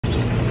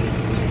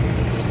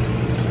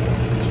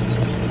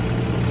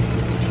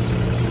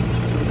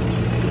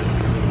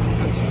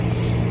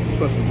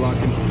bus is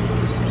blocking.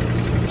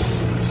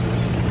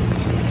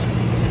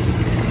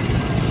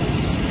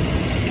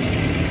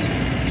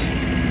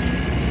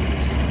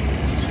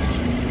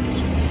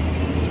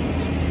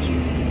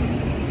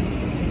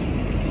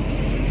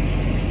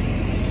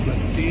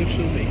 Let's see if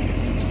she'll make it,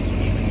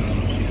 even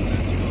though she has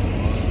had to go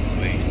all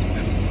the way.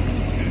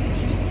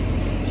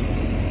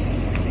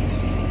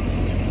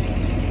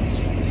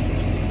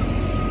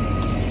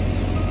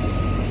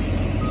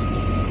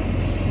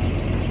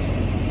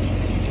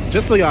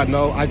 Just so y'all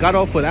know, I got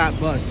off of that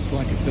bus so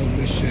I can film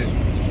this shit.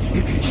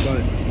 But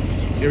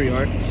here we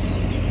are.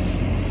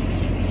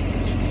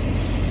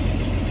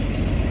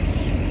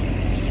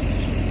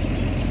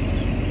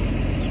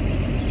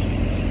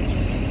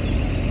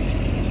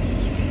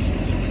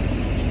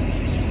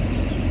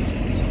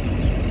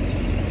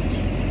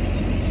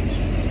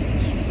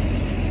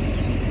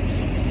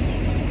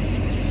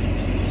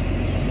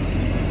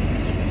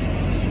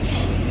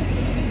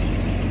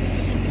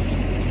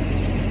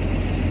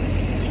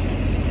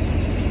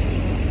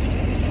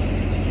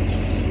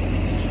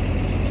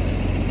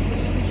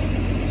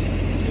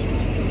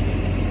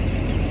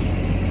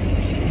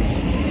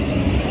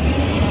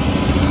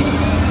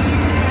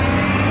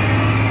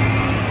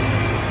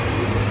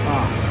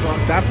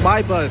 That's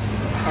my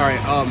bus. All right,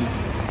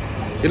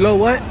 you know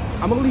what?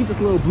 I'm gonna leave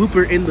this little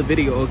blooper in the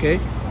video, okay?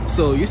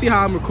 So you see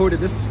how I'm recording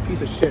this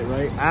piece of shit,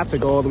 right? I have to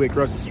go all the way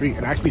across the street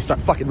and actually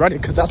start fucking running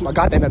because that's my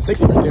goddamn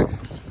M60 right there.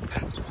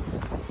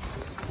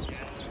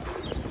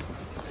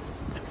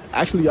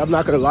 Actually, I'm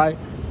not gonna lie.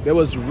 There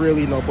was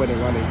really no point in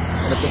running.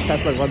 And if this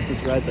Tesla runs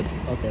this red, then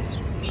okay.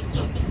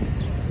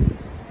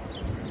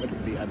 Let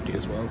it be empty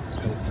as well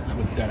because I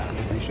would deadass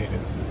appreciate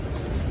it.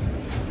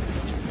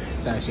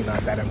 It's actually not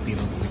that empty,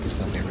 but we can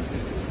still hear it.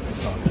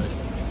 It's all good.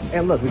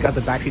 And look, we got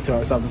the backseat to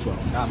ourselves as well.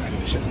 Now I'm ready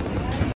to shit.